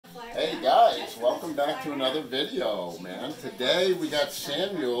welcome back to another video, man. Today we got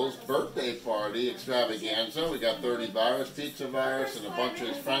Samuel's birthday party extravaganza. We got 30 virus, pizza virus, and a bunch of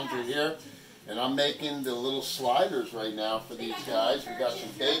his friends are here. And I'm making the little sliders right now for these guys. We got some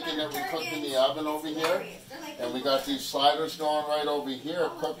bacon that we cooked in the oven over here. And we got these sliders going right over here,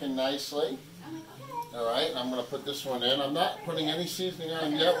 cooking nicely. Alright, I'm going to put this one in. I'm not putting any seasoning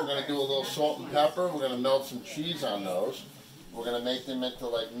on them yet. We're going to do a little salt and pepper. We're going to melt some cheese on those. We're going to make them into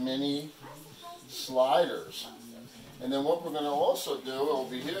like mini sliders. And then what we're going to also do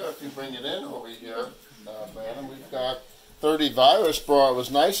over here, if you bring it in over here, Brandon, we've got 30 Virus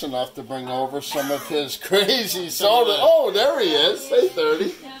was nice enough to bring over some of his crazy soda. Oh, there he is. Hey,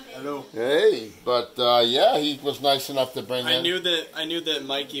 30. Hello. Hey, but yeah, he was nice enough to bring in. I knew that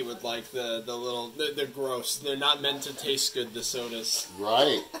Mikey would like they're gross. They're not meant to taste good, the sodas.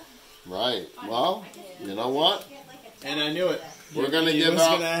 Right. Right. Well, you know what? And I knew it. We're going to give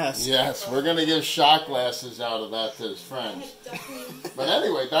out, yes, we're going to give shot glasses out of that to his friends. But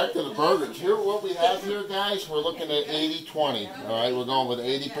anyway, back to the burgers. Here, what we have here, guys, we're looking at 80-20. All right, we're going with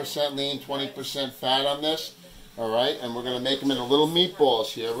 80% lean, 20% fat on this. All right, and we're going to make them into little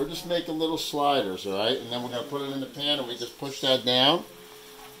meatballs here. We're just making little sliders, all right? And then we're going to put it in the pan, and we just push that down.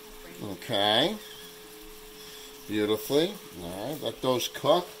 Okay. Beautifully. All right, let those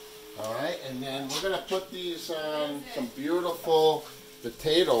cook. Alright, and then we're going to put these on some beautiful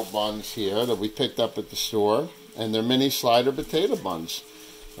potato buns here that we picked up at the store. And they're mini slider potato buns.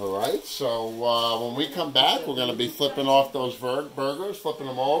 Alright, so when we come back, we're going to be flipping off those burgers, flipping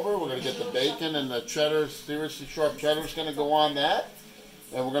them over. We're going to get the bacon and the cheddar, seriously sharp cheddar is going to go on that.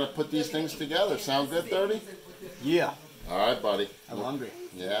 And we're going to put these things together. Sound good, 30? Yeah. Alright, buddy. I'm hungry.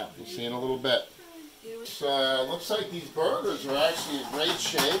 Yeah, we'll see you in a little bit. Looks like these burgers are actually in great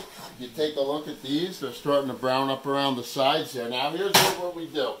shape. If you take a look at these, they're starting to brown up around the sides there. Now here's what we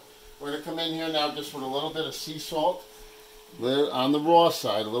do. We're going to come in here now just with a little bit of sea salt. On the raw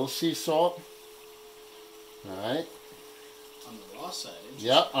side, a little sea salt. Alright. On the raw side?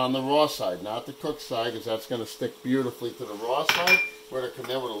 Yep, on the raw side, not the cooked side, because that's going to stick beautifully to the raw side. We're going to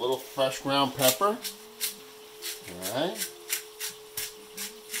come in with a little fresh ground pepper. Alright.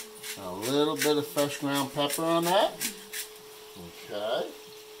 A little bit of fresh ground pepper on that. Okay.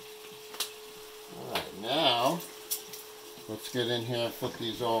 Alright, now let's get in here and flip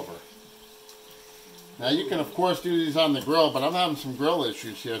these over. Now you can of course do these on the grill, but I'm having some grill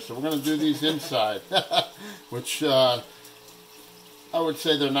issues here, so we're going to do these inside. Which I would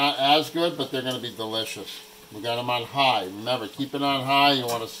say they're not as good, but they're going to be delicious. We got them on high. Remember, keep it on high. You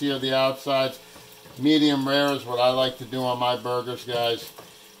want to sear the outsides. Medium rare is what I like to do on my burgers, guys.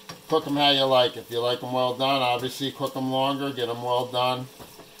 Cook them how you like. If you like them well done, obviously cook them longer, get them well done.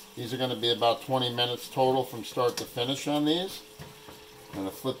 These are going to be about 20 minutes total from start to finish on these. I'm going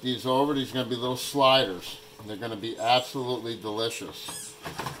to flip these over. These are going to be little sliders. They're going to be absolutely delicious.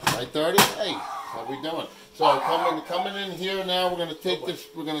 Right, 30? Hey, how we doing? So coming in here now, we're going to take this.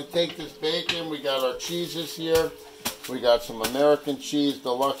 We're going to take this bacon. We got our cheeses here. We got some American cheese,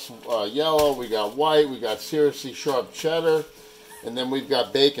 deluxe yellow. We got white. We got seriously sharp cheddar. And then we've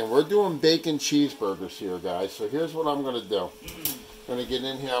got bacon. We're doing bacon cheeseburgers here, guys. So here's what I'm going to do. I'm going to get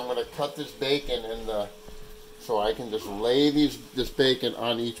in here. I'm going to cut this bacon so I can just lay this bacon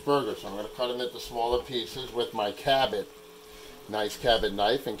on each burger. So I'm going to cut them into smaller pieces with my Cabot. Nice Cabot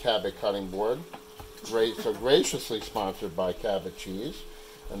knife and Cabot cutting board. Great. So graciously sponsored by Cabot Cheese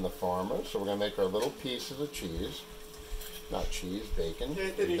and the farmers. So we're going to make our little pieces of cheese. Not cheese, bacon.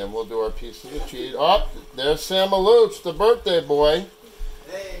 And then we'll do our pieces of cheese. Oh, there's Samaluch, the birthday boy.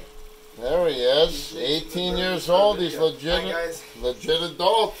 Hey. There he is. 18 years old. He's legit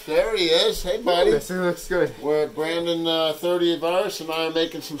adult. There he is. Hey, buddy. This looks good. We're at Brandon 30 Virus, and I am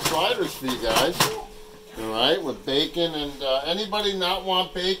making some sliders for you guys. All right, with bacon. And anybody not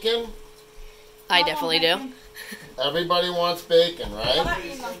want bacon? I definitely do. Everybody wants bacon, right?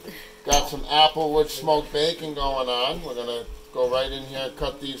 Got some Applewood smoked bacon going on. We're going to go right in here and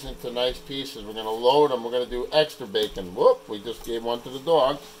cut these into nice pieces. We're going to load them. We're going to do extra bacon. Whoop, we just gave one to the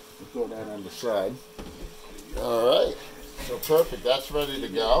dog. We'll throw that on the side. All right. So perfect. That's ready to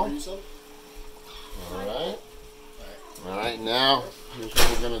go. All right. All right, now here's what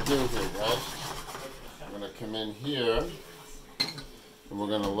we're going to do here, guys. We're going to come in here. And we're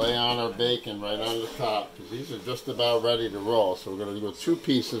going to lay on our bacon right on the top because these are just about ready to roll. So we're going to do 2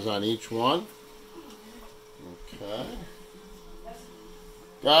 pieces on each one. Okay.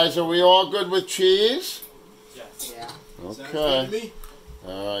 Guys, are we all good with cheese? Yes. Yeah. Okay.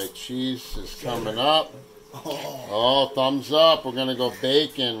 All right, cheese is coming up. Oh, thumbs up. We're going to go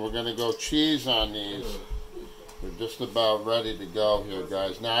bacon. We're going to go cheese on these. We're just about ready to go here,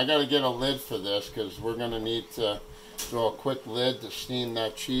 guys. Now I got to get a lid for this because we're going to need to throw a quick lid to steam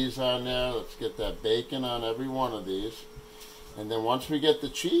that cheese on there. Let's get that bacon on every one of these. And then once we get the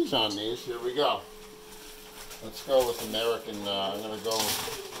cheese on these, here we go. Let's go with American. I'm going to go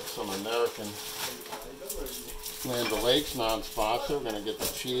with some American Land O'Lakes non-sponsor. We're going to get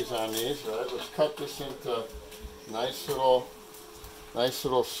the cheese on these. Right? Let's cut this into nice little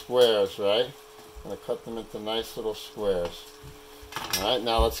squares, right? I'm going to cut them into nice little squares. Alright,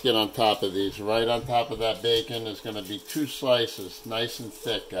 now let's get on top of these. Right on top of that bacon is going to be 2 slices, nice and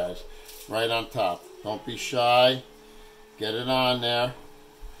thick, guys. Right on top. Don't be shy. Get it on there.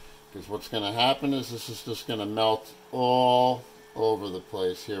 Because what's going to happen is this is just going to melt all over the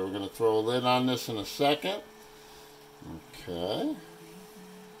place here. We're going to throw a lid on this in a second. Okay.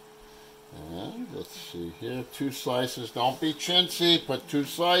 And let's see here. 2 slices. Don't be chintzy. Put 2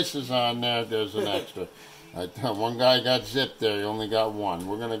 slices on there. There's an extra. One guy got zipped there. He only got 1.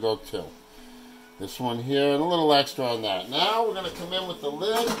 We're going to go 2. This one here and a little extra on that. Now we're going to come in with the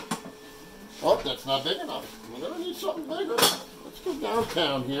lid. Oh, that's not big enough. We're going to need something bigger. Let's go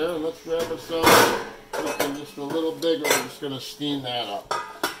downtown here and let's grab ourselves something just a little bigger. We're just going to steam that up.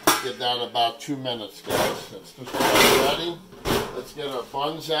 Get that about 2 minutes, guys. That's just about ready. Let's get our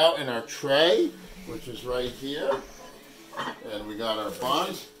buns out in our tray, which is right here. And we got our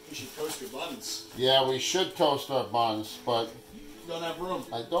buns. You should toast your buns. Yeah, we should toast our buns, but You don't have room.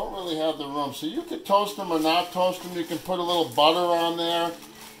 I don't really have the room. So you could toast them or not toast them. You can put a little butter on there.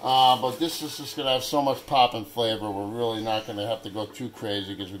 But this is just going to have so much pop and flavor. We're really not going to have to go too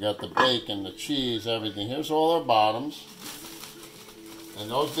crazy because we got the bacon, the cheese, everything. Here's all our bottoms. And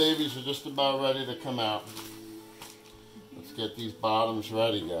those babies are just about ready to come out. Let's get these bottoms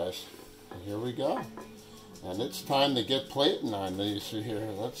ready, guys. And here we go. And it's time to get plating on these here.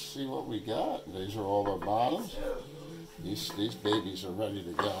 Let's see what we got. These are all our bottoms. These babies are ready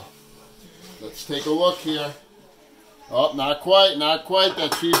to go. Let's take a look here. Oh, not quite, not quite.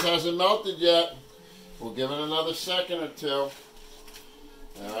 That cheese hasn't melted yet. We'll give it another second or 2. All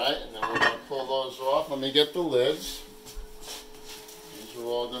right, and then we're going to pull those off. Let me get the lids. These are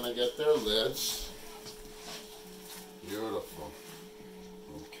all going to get their lids. Beautiful.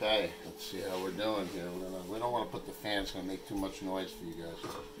 Okay, let's see how we're doing here. We don't want to put the fan. It's going to make too much noise for you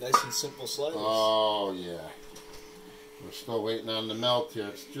guys. Nice and simple slices. Oh, yeah. We're still waiting on the melt here.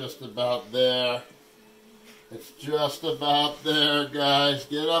 It's just about there. It's just about there, guys.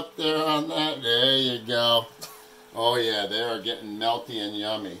 Get up there on that. There you go. Oh, yeah, they are getting melty and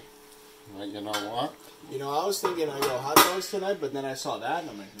yummy. Right, you know what? You know, I was thinking I go hot dogs tonight, but then I saw that and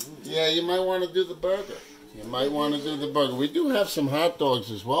I'm like, Yeah, you might want to do the burger. You might want to do the burger. We do have some hot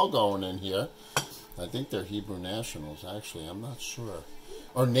dogs as well going in here. I think they're Hebrew Nationals, actually. I'm not sure.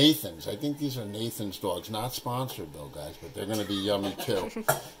 Or Nathan's. I think these are Nathan's dogs. Not sponsored, though, guys, but they're going to be yummy, too.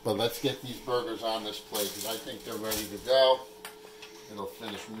 But let's get these burgers on this plate, because I think they're ready to go. It'll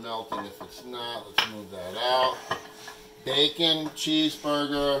finish melting if it's not. Let's move that out. Bacon,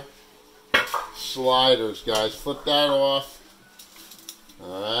 cheeseburger, sliders, guys. Flip that off.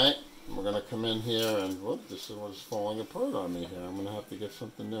 All right. We're going to come in here and, whoop, this is what's falling apart on me here. I'm going to have to get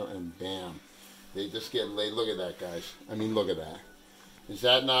something new, and bam. They just get laid. Look at that, guys. I mean, look at that. Is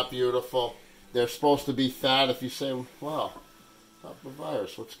that not beautiful? They're supposed to be fat. If you say, wow,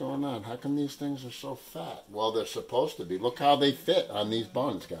 virus, what's going on? How come these things are so fat? Well, they're supposed to be. Look how they fit on these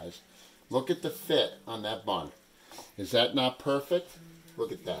buns, guys. Look at the fit on that bun. Is that not perfect?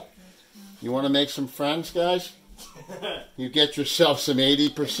 Look at that. You want to make some friends, guys? You get yourself some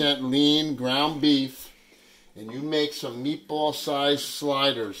 80% lean ground beef, and you make some meatball-sized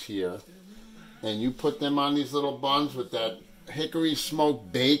sliders here, and you put them on these little buns with that hickory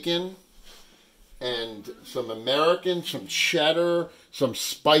smoked bacon and some American, some cheddar, some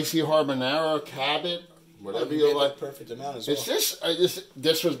spicy habanero, Cabot, whatever you like. Perfect amount as well.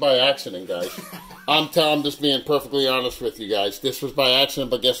 This was by accident, guys. I'm just being perfectly honest with you guys. This was by accident,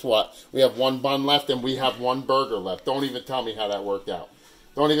 but guess what? We have 1 bun left and we have 1 burger left. Don't even tell me how that worked out.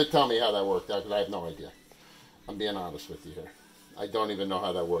 Don't even tell me how that worked out, because I have no idea. I'm being honest with you here. I don't even know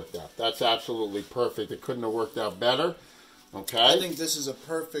how that worked out. That's absolutely perfect. It couldn't have worked out better. Okay. I think this is a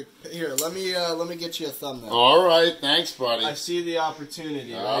perfect. Here, let me get you a thumbnail. All right, thanks, buddy. I see the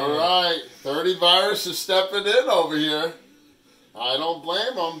opportunity. All right, 30 Virus is stepping in over here. I don't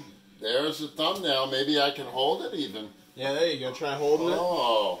blame him. There's the thumbnail. Maybe I can hold it even. Yeah, there you go. Try holding it.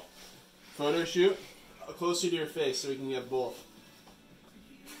 Oh. Photo shoot. Closer to your face so we can get both.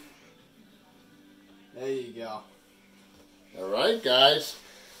 There you go. All right, guys.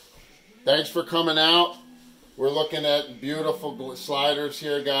 Thanks for coming out. We're looking at beautiful sliders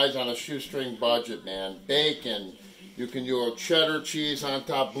here, guys, on a shoestring budget, man. Bacon. You can use cheddar cheese on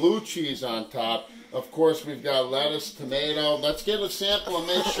top, blue cheese on top. Of course, we've got lettuce, tomato. Let's get a sample and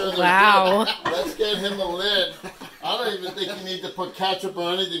make sure they're Wow. good. Let's get him a lid. I don't even think you need to put ketchup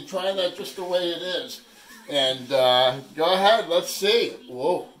or anything. Try that just the way it is. And go ahead. Let's see.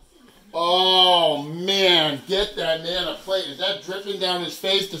 Whoa. Oh, man. Get that man a plate. Is that dripping down his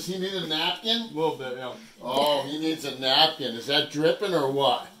face? Does he need a napkin? A little bit, yeah. Oh, he needs a napkin. Is that dripping or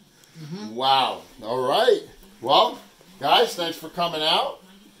what? Wow. All right. Well, guys, thanks for coming out.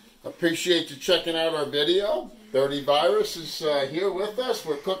 Appreciate you checking out our video. 30 Virus is here with us.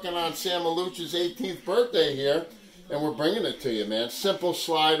 We're cooking on Samaluch's 18th birthday here, and we're bringing it to you, man. Simple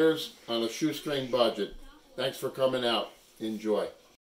sliders on a shoestring budget. Thanks for coming out. Enjoy.